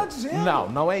isso que você está dizendo.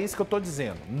 Não é isso que eu estou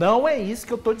dizendo. Não é isso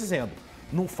que eu estou dizendo.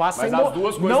 Não faça,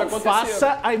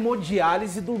 a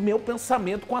hemodiálise do meu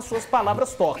pensamento com as suas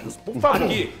palavras tortas. Por favor.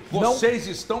 Aqui, vocês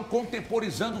estão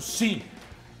contemporizando, sim.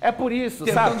 É por isso,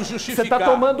 tentando sabe? Justificar. Você está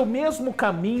tomando o mesmo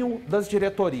caminho das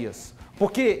diretorias.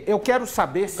 Porque eu quero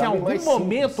saber se em algum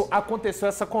momento aconteceu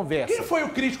essa conversa. Quem foi o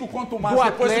crítico quanto mais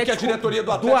depois que a diretoria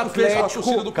do Atlético fez a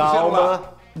torcida do Cruzeiro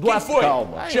lá? Quem foi?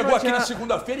 Chegou aqui na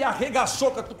segunda-feira e arregaçou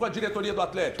com a diretoria do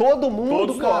Atlético. Todo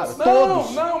mundo, cara.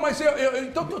 Não, mas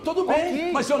então tudo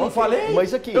bem. Mas eu não falei?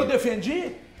 Mas aqui, eu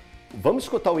defendi? Vamos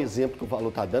escutar o exemplo que o Valu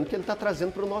está dando, que ele está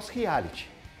trazendo para o nosso reality.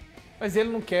 Mas ele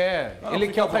não quer. Ele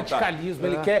quer o radicalismo,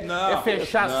 ele quer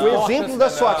fechar as portas. O exemplo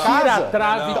da sua casa. Tira a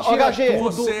trave, tira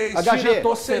tudo, tira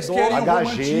torcedor.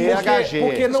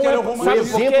 Porque não é o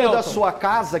exemplo da sua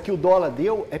casa que o Dólar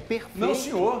deu é perfeito. Não,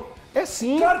 senhor. É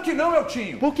sim. Claro que não,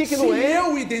 Eltinho. Por que não é? Se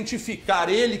eu identificar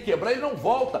ele quebrar, ele não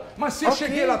volta. Mas se eu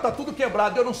cheguei lá, tá tudo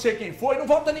quebrado, eu não sei quem foi, não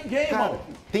volta ninguém, irmão.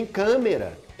 Tem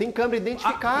câmera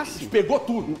identificasse. Pegou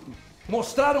tudo.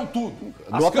 Mostraram tudo.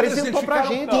 Não apresentou pra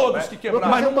gente. Todos que quebraram.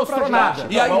 Mas não mostrou nada.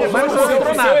 E aí, não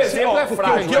mostrou nada. O exemplo é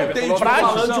frágil. O que eu tenho de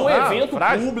falando de um evento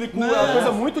público, é uma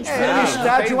coisa muito diferente. Ele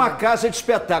está de uma casa de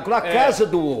espetáculo. A casa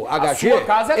do HG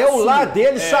é o lar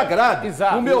dele sagrado.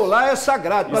 Exato. O meu lar é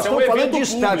sagrado. Nós estamos falando de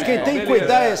estádio. Quem tem que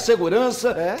cuidar é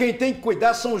segurança, quem tem que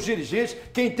cuidar são os dirigentes,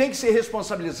 quem tem que se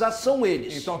responsabilizar são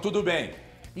eles. Então, tudo bem.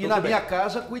 E na minha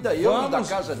casa, cuida eu da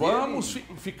casa dele.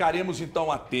 Ficaremos então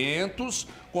atentos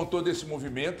com todo esse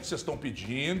movimento que vocês estão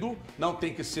pedindo. Não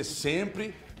tem que ser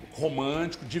sempre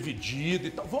romântico, dividido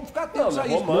e tal. Vamos ficar atentos a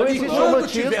isso. E quando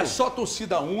tiver só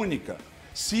torcida única,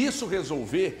 se isso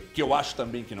resolver, que eu acho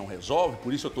também que não resolve,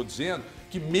 por isso eu estou dizendo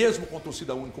que mesmo com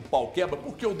torcida única o pau quebra,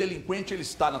 porque o delinquente ele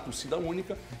está na torcida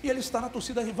única e ele está na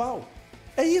torcida rival.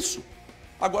 É isso.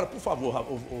 Agora, por favor,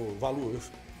 Valu,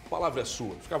 a palavra é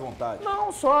sua, fica à vontade.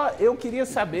 Não, só eu queria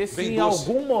saber se em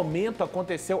algum momento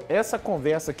aconteceu essa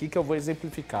conversa aqui que eu vou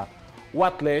exemplificar. O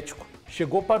Atlético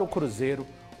chegou para o Cruzeiro,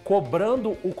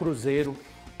 cobrando o Cruzeiro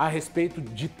a respeito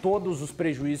de todos os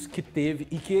prejuízos que teve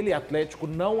e que ele, Atlético,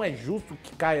 não é justo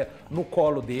que caia no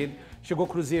colo dele. Chegou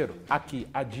Cruzeiro, aqui,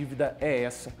 a dívida é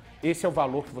essa. Esse é o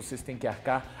valor que vocês têm que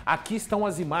arcar. Aqui estão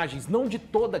as imagens, não de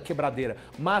toda a quebradeira,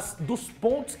 mas dos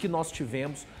pontos que nós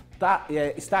tivemos.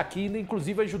 Está aqui,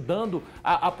 inclusive, ajudando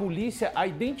a polícia a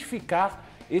identificar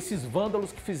esses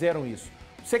vândalos que fizeram isso.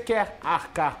 Você quer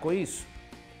arcar com isso?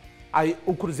 Aí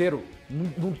o Cruzeiro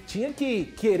não tinha que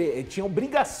querer, tinha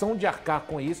obrigação de arcar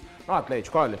com isso. Não,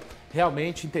 Atlético, olha,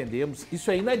 realmente entendemos, isso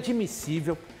é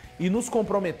inadmissível e nos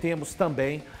comprometemos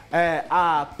também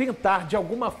a tentar, de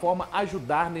alguma forma,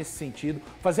 ajudar nesse sentido,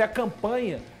 fazer a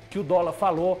campanha que o Dólar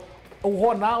falou. O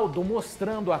Ronaldo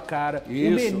mostrando a cara, o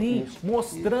Menin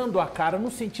mostrando a cara,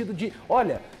 no sentido de,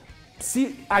 olha,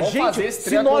 se a gente...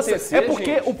 É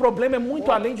porque gente, o problema é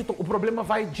muito além de... O problema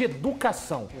vai de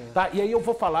educação, tá? E aí eu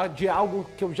vou falar de algo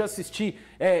que eu já assisti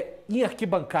em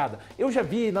arquibancada. Eu já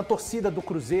vi na torcida do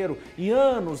Cruzeiro, em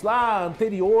anos lá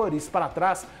anteriores para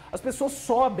trás, as pessoas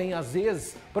sobem às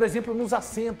vezes, por exemplo, nos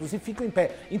assentos e ficam em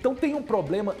pé. Então tem um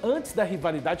problema antes da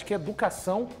rivalidade, que é a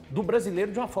educação do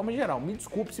brasileiro de uma forma geral. Me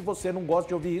desculpe se você não gosta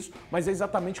de ouvir isso, mas é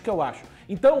exatamente o que eu acho.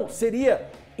 Então seria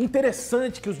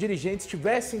interessante que os dirigentes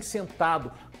tivessem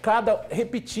sentado,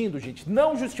 repetindo, gente,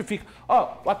 não justifica.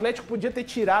 O Atlético podia ter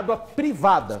tirado a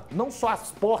privada, não só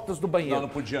as portas do banheiro. Não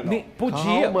podia não.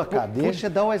 Podia. Calma, cara, deixa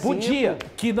eu dar um exemplo. Podia,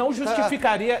 que não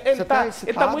justificaria. Ele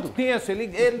tá muito tenso,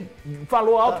 ele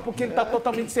falou alto porque ele tá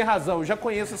totalmente sem razão. Eu já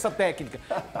conheço essa técnica.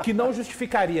 Que não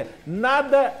justificaria.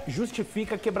 Nada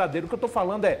justifica quebradeiro. O que eu tô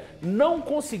falando não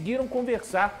conseguiram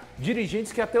conversar.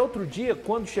 Dirigentes que até outro dia,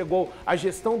 quando chegou a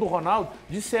gestão do Ronaldo,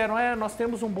 disseram, nós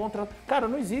temos um bom trato. Cara,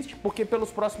 não existe, porque pelos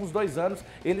próximos 2 anos,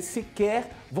 eles sequer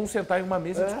vão sentar em uma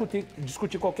mesa e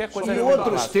discutir qualquer coisa. Em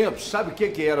outros tempos, sabe o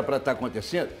que era para estar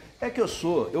acontecendo? É que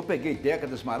eu peguei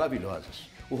décadas maravilhosas.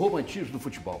 O romantismo do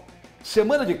futebol.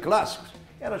 Semana de Clássicos,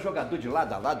 era jogador de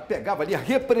lado a lado, pegava ali a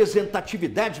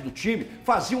representatividade do time,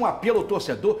 fazia um apelo ao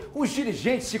torcedor, os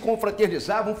dirigentes se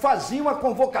confraternizavam, faziam a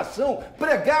convocação,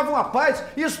 pregavam a paz.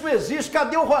 Isso não existe.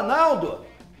 Cadê o Ronaldo?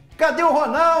 Cadê o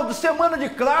Ronaldo? Semana de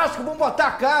Clássico, vamos botar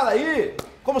a cara aí.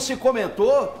 Como se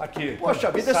comentou. Aqui.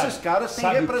 Poxa vida, esses caras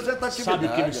têm representatividade. Sabe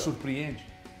o que me surpreende?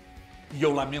 E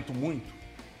eu lamento muito,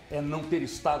 é não ter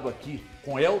estado aqui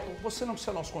com Heverton. Você não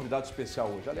precisa ser nosso convidado especial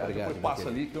hoje. Aliás, Obrigado, depois passa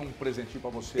ali, tem um presentinho pra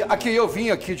você. Aqui eu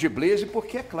vim aqui de blazer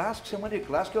porque é clássico, Semana de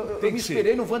Clássico. Eu me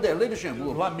inspirei no Vanderlei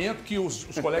Luxemburgo. Lamento que os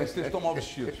colegas estejam mal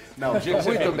vestidos. Não,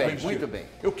 muito bem, muito bem.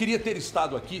 Eu queria ter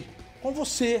estado aqui com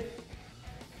você.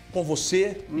 Com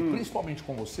você, e principalmente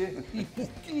com você.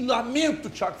 E lamento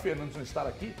o Thiago Fernandes não estar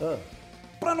aqui.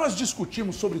 Para nós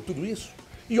discutirmos sobre tudo isso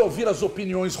e ouvir as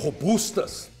opiniões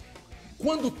robustas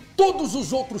quando todos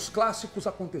os outros clássicos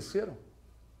aconteceram.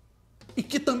 E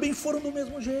que também foram do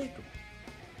mesmo jeito.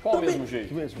 Qual o também,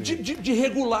 mesmo jeito? De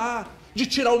regular, de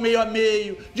tirar o meio a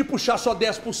meio, de puxar só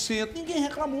 10%. Ninguém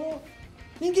reclamou.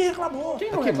 Ninguém reclamou.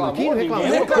 Quem não reclamou?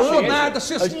 Não reclamou nada.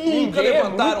 Vocês nunca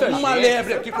levantaram uma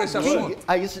lebre aqui com esse assunto.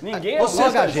 Ninguém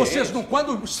Vocês não,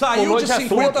 quando saiu de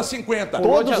 50 a 50.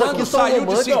 Todos Quando aqui saiu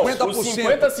de são 50%. O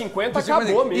 50-50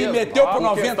 acabou mesmo. E meteu pro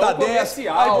 90 a 10.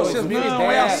 Aí vocês, 2010.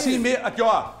 não, é assim mesmo. Aqui,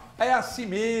 ó. É assim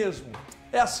mesmo.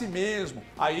 É assim mesmo.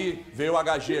 Aí veio o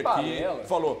HG aqui,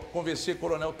 falou, conversei com o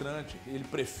Coronel Trante, ele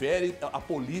prefere, a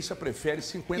polícia prefere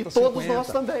 50-50. E todos nós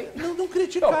também. Não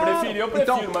criticaram. Eu prefiro,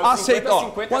 então, mas aceita,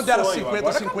 50-50 quando é era sonho.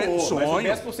 50-50 sonho,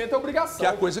 mas 10% é obrigação. que é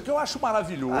a coisa que eu acho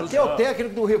maravilhoso. Até o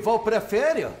técnico do rival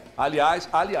prefere, ó.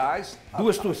 Aliás,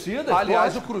 Duas torcidas?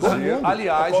 aliás, o Cruzeiro,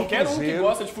 aliás, o Qualquer um que Cruzeiro,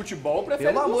 gosta de futebol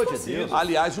prefere Pelo amor de torcidas. Deus.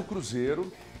 aliás, o Cruzeiro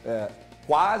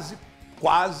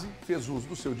quase fez uso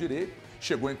do seu direito.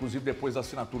 Chegou, inclusive, depois da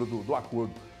assinatura do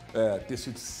acordo ter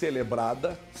sido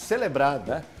celebrada,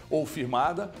 né, ou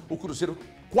firmada, o Cruzeiro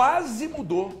quase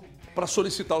mudou para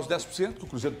solicitar os 10%, que o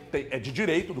Cruzeiro é de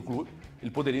direito do clube, ele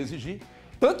poderia exigir.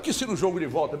 Tanto que se no jogo de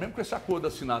volta, mesmo com esse acordo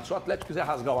assinado, se o Atlético quiser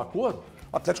rasgar o acordo,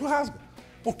 o Atlético rasga.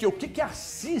 Porque o que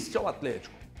assiste ao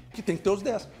Atlético? Que tem que ter os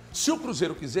 10. Se o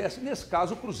Cruzeiro quisesse, nesse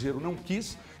caso o Cruzeiro não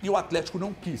quis e o Atlético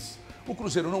não quis. O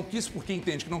Cruzeiro não quis porque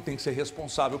entende que não tem que ser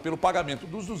responsável pelo pagamento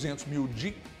dos 200 mil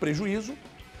de prejuízo.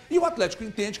 E o Atlético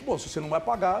entende que, se você não vai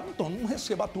pagar, então não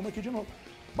receba a turma aqui de novo.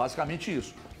 Basicamente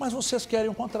isso. Mas vocês querem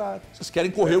o contrário. Vocês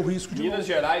querem correr o risco de Minas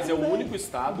Gerais é o único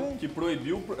estado que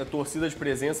proibiu a torcida de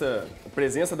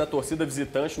presença da torcida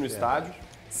visitante no estádio,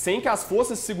 sem que as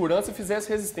forças de segurança fizessem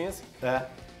resistência.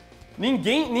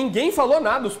 Ninguém falou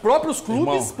nada. Os próprios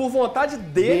clubes, por vontade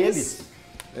deles.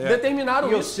 Determinaram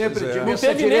E eu isso. sempre digo, Não essa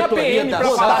teve nem a diretoria PM da para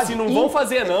falar SAF assim, não vão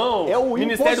fazer não. É o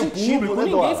Ministério impositivo, Público, né,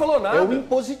 ninguém Eduardo? falou nada. É o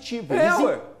impositivo. É, Eles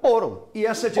ué. imporam. E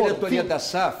essa diretoria Fim. da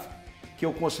SAF, que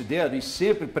eu considero, e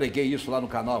sempre preguei isso lá no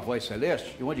canal A Voz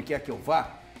Celeste, e onde quer que eu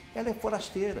vá, ela é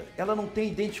forasteira. Ela não tem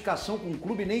identificação com o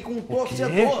clube nem com o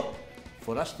torcedor.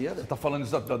 Forasteira. Tá falando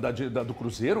isso do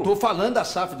Cruzeiro? Estou falando da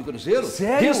SAF do Cruzeiro,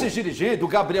 Sério? desses dirigentes, do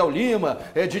Gabriel Lima,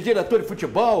 de diretor de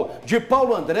futebol, de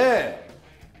Paulo André.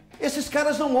 Esses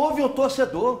caras não ouvem o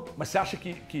torcedor. Mas você acha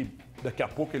que daqui a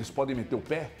pouco eles podem meter o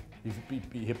pé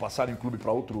e repassarem o clube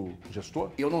para outro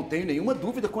gestor? Eu não tenho nenhuma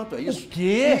dúvida quanto a isso. O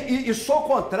quê? E só o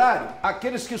contrário,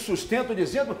 aqueles que sustentam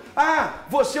dizendo: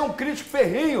 você é um crítico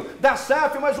ferrenho da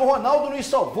SAF, mas o Ronaldo nos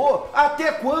salvou.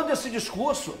 Até quando esse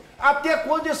discurso? Até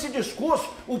quando esse discurso?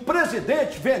 O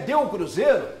presidente vendeu o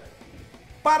Cruzeiro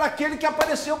para aquele que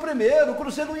apareceu primeiro. O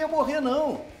Cruzeiro não ia morrer,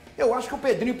 não. Eu acho que o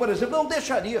Pedrinho, por exemplo, não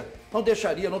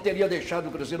teria deixado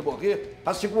o Cruzeiro morrer,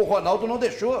 assim como o Ronaldo não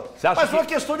deixou. Mas foi uma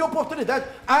questão de oportunidade.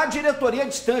 A diretoria é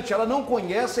distante, ela não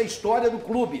conhece a história do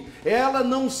clube, ela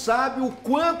não sabe o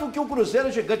quanto que o Cruzeiro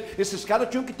é gigante. Esses caras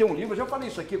tinham que ter um livro, eu já falei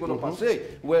isso aqui quando eu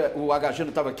passei, o HG não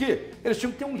estava aqui, eles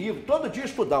tinham que ter um livro, todo dia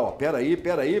estudar, ó, peraí,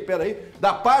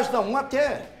 da página 1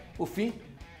 até o fim.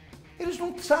 Eles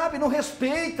não sabem, não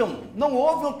respeitam, não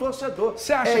ouvem o torcedor.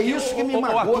 Você acha isso que me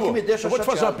magoa, que me deixa chateado. Eu vou te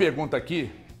fazer uma pergunta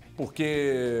aqui,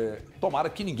 porque tomara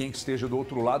que ninguém que esteja do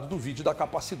outro lado duvide da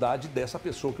capacidade dessa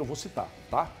pessoa que eu vou citar,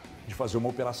 tá? De fazer uma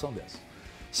operação dessa.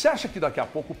 Você acha que daqui a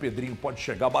pouco o Pedrinho pode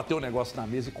chegar, bater o negócio na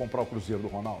mesa e comprar o Cruzeiro do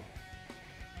Ronaldo?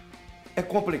 É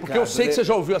complicado. Porque eu sei que você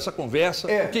já ouviu essa conversa,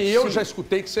 porque eu já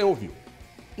escutei que você ouviu.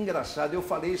 Engraçado, eu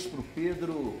falei isso pro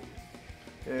Pedro,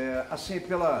 assim,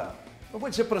 não vou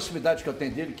dizer proximidade que eu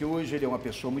tenho dele, que hoje ele é uma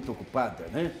pessoa muito ocupada,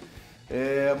 né?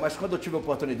 Mas quando eu tive a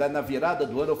oportunidade, na virada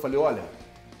do ano, eu falei, olha,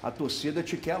 a torcida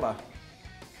te quer lá.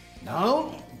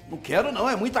 Não quero não,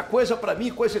 é muita coisa para mim,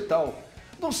 coisa e tal.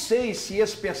 Não sei se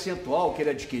esse percentual que ele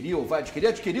adquiriu,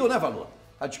 adquiriu, né, Valor?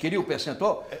 Adquiriu o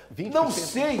percentual? 20%. Não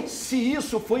sei se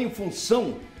isso foi em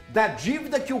função da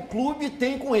dívida que o clube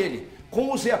tem com ele,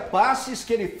 com os repasses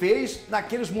que ele fez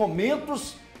naqueles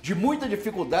momentos de muita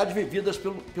dificuldade vividas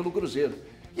pelo Cruzeiro.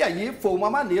 E aí foi uma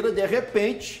maneira, de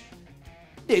repente,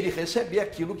 dele receber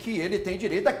aquilo que ele tem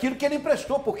direito, aquilo que ele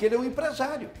emprestou, porque ele é um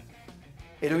empresário.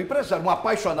 Ele é um empresário, um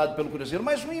apaixonado pelo Cruzeiro,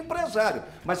 mas um empresário.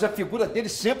 Mas a figura dele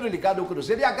sempre ligada ao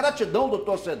Cruzeiro e a gratidão do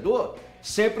torcedor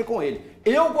sempre com ele.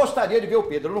 Eu gostaria de ver o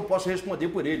Pedro, eu não posso responder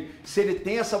por ele, se ele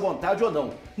tem essa vontade ou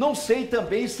não. Não sei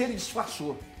também se ele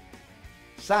disfarçou.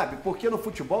 Sabe? Porque no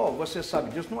futebol, você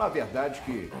sabe disso, não há verdade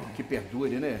que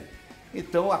perdure, né?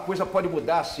 Então a coisa pode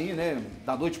mudar assim, né?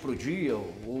 Da noite para o dia,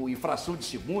 ou em fração de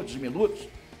segundos, de minutos,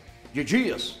 de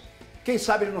dias. Quem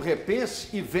sabe ele não repense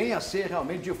e venha a ser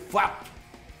realmente, de fato,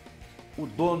 o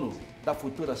dono da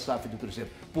futura SAF do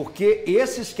Cruzeiro. Porque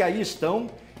esses que aí estão,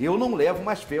 eu não levo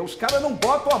mais fé. Os caras não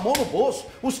botam a mão no bolso,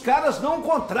 os caras não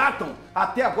contratam.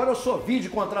 Até agora eu só vi de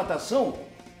contratação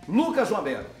Lucas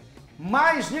Romero.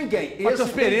 Mais ninguém. Matheus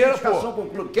Pereira, pô. Com o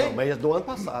clube. Quem? Não, mas é do ano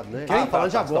passado, né? Quem?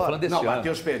 Falando de agora. Não,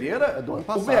 Matheus Pereira é do ano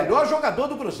passado. O melhor jogador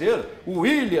do Cruzeiro. O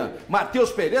William,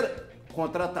 Matheus Pereira,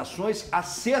 contratações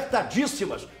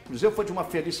acertadíssimas. O Cruzeiro foi de uma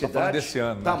felicidade desse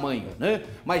ano, tamanho, né?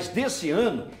 Mas desse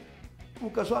ano,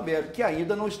 Lucas Romero, que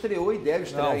ainda não estreou e deve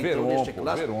estrear neste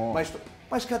clássico.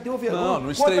 Mas cadê o Verón?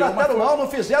 Não estreou. Contrataram mal, não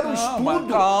fizeram um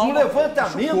estudo, um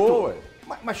levantamento. Machucou,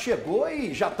 mas chegou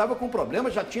e já estava com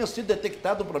problema, já tinha sido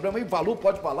detectado o problema. E o Valu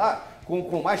pode falar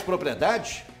com mais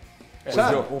propriedade.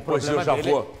 Sabe?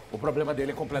 O problema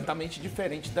dele é completamente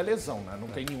diferente da lesão, né? Não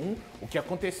tem nenhum. O que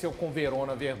aconteceu com o Verón,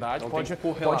 na verdade, pode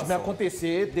me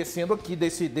acontecer descendo aqui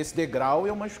desse degrau e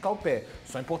eu machucar o pé.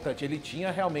 Só é importante, ele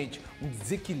tinha realmente um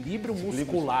desequilíbrio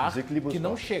muscular que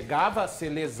não chegava a ser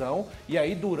lesão. E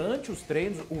aí, durante os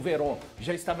treinos, o Verón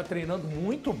já estava treinando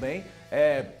muito bem.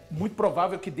 É muito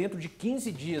provável que dentro de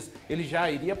 15 dias ele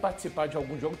já iria participar de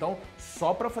algum jogo, então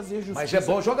só para fazer justiça. Mas é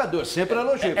bom jogador, sempre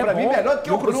elogio. Para mim, melhor do que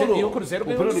o Bruno. E o Cruzeiro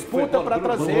ganhou disputa para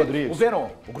trazer o Verón.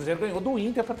 O Cruzeiro ganhou do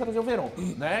Inter para trazer o Verón.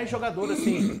 Né? Jogador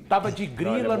assim, tava de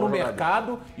grila no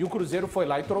mercado e o Cruzeiro foi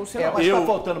lá e trouxe ele. Mas tá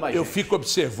faltando mais Eu gente. fico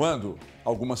observando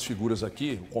algumas figuras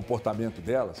aqui, o comportamento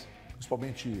delas,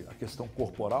 principalmente a questão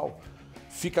corporal,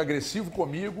 fica agressivo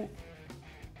comigo,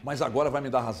 mas agora vai me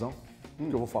dar razão.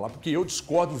 Que eu vou falar, porque eu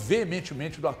discordo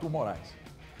veementemente do Arthur Moraes.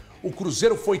 O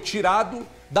Cruzeiro foi tirado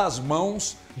das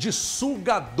mãos de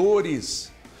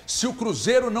sugadores. Se o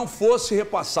Cruzeiro não fosse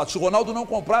repassado, se o Ronaldo não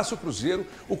comprasse o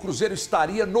Cruzeiro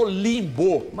estaria no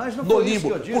limbo. Mas não no foi limbo, isso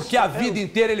que eu disse. porque a vida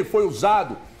inteira ele foi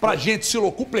usado pra gente se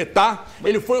locupletar,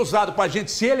 ele foi usado pra gente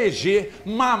se eleger,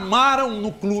 mamaram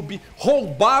no clube,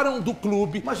 roubaram do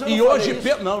clube e hoje...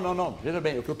 Não, veja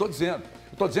bem, é o que eu tô dizendo.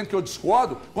 Estou dizendo que eu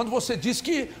discordo quando você diz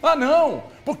que, não,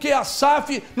 porque a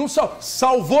SAF não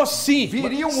salvou sim.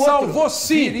 Viria um salvou outro.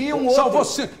 sim. Viria um salvou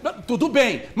outro. sim. Tudo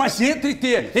bem, mas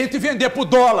entre vender pro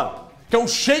dólar, que é um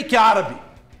sheik árabe,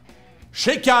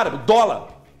 dólar,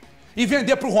 e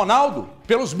vender pro Ronaldo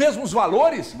pelos mesmos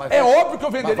valores, óbvio que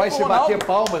eu venderia pro Ronaldo. Vai se bater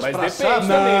palmas pra SAF?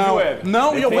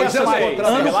 Não, e eu vou dizer mais,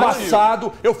 ano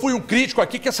passado eu fui um crítico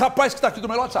aqui, que esse rapaz que está aqui do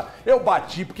meu lado sabe, eu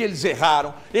bati porque eles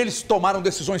erraram, eles tomaram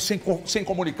decisões sem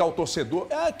comunicar o torcedor,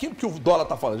 é aquilo que o dólar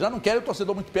está falando, já não querem o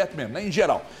torcedor muito perto mesmo, né, em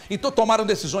geral. Então tomaram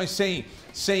decisões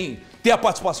sem ter a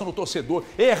participação do torcedor,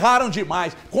 erraram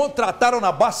demais, contrataram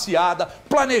na baciada,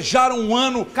 planejaram um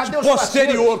ano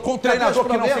posterior com um treinador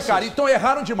que não ficaria, então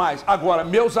erraram demais. Agora,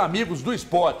 meus amigos do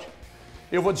esporte,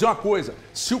 eu vou dizer uma coisa,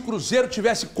 se o Cruzeiro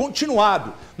tivesse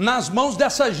continuado nas mãos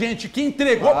dessa gente que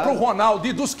entregou pro Ronaldo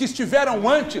e dos que estiveram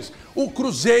antes, o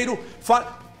Cruzeiro...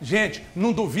 Gente,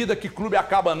 não duvida que clube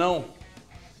acaba não,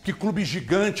 que clube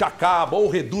gigante acaba, ou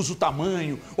reduz o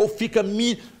tamanho, ou fica...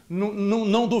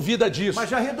 Não duvida disso. Mas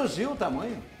já reduziu o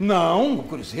tamanho. Não. O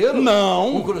Cruzeiro?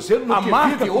 Não. O Cruzeiro no a que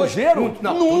marca vive hoje? Cruzeiro?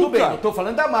 Não, nunca. Tudo bem, não estou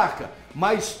falando da marca.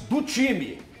 Mas do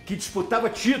time que disputava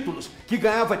títulos, que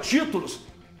ganhava títulos,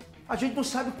 a gente não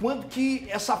sabe quando que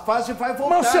essa fase vai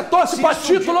voltar. Mas você torce para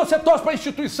título ou você torce para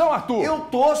instituição, Arthur? Eu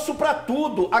torço para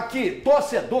tudo. Aqui,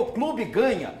 torcedor, clube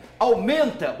ganha,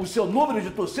 aumenta o seu número de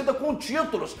torcida com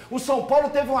títulos. O São Paulo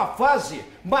teve uma fase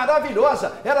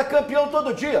maravilhosa, era campeão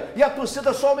todo dia e a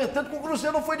torcida só aumentando, com o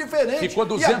Cruzeiro não foi diferente. Ficou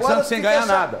 200 anos sem ganhar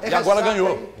nada e agora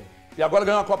ganhou. E agora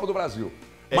ganhou a Copa do Brasil.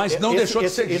 Mas não deixou de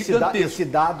ser gigantesco. Esse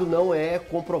dado não é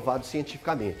comprovado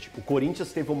cientificamente. O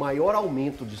Corinthians teve o maior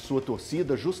aumento de sua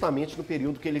torcida justamente no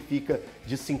período que ele fica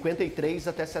de 53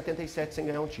 até 77 sem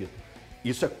ganhar um título.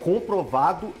 Isso é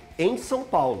comprovado em São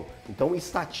Paulo. Então,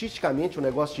 estatisticamente, o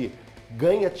negócio de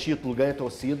ganha título, ganha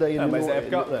torcida... Ele mas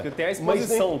não, porque tem a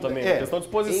exposição também. A questão de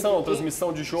exposição,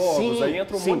 transmissão de jogos, aí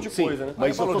entra um monte de coisa, né?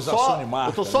 Mas valorização de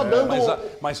marca, eu tô só dando...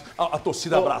 Mas a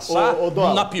torcida abraçar,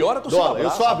 na pior a torcida abraça.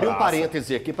 Eu só abri um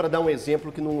parêntese aqui para dar um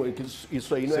exemplo que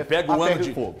isso aí não é...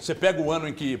 Você pega o ano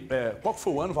em que... qual que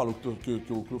foi o ano, Valu, que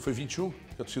foi 21? Que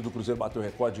a torcida do Cruzeiro bateu o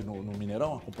recorde no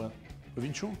Mineirão? Acompanhando? Foi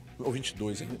 21 ou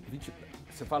 22, hein?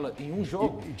 Você fala em um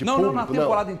jogo? Não, na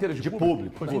temporada inteira de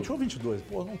público. Foi 21 ou 22?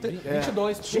 Pô, não tem...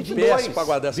 22. Peço pra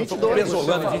guardar essa.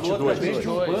 Pesolano em 22.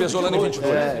 Pesolano em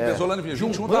 22. Pesolano em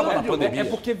 21 tava na pandemia. É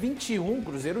porque 21, o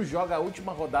Cruzeiro joga a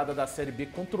última rodada da Série B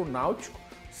contra o Náutico,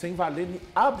 sem valer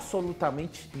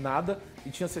absolutamente nada, e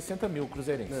tinha 60 mil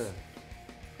cruzeirenses.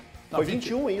 Foi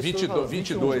 21 isso.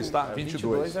 22, tá?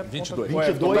 22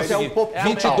 é um pouco...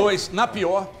 22 na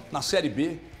pior, na Série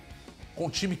B, com um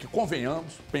time que,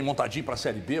 convenhamos, bem montadinho para a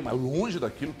Série B, mas longe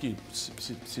daquilo que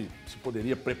se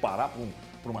poderia preparar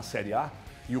para uma Série A.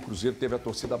 E o Cruzeiro teve a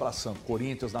torcida abraçando.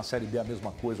 Corinthians na Série B a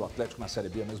mesma coisa, o Atlético na Série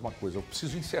B a mesma coisa. Eu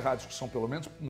preciso encerrar a discussão, pelo menos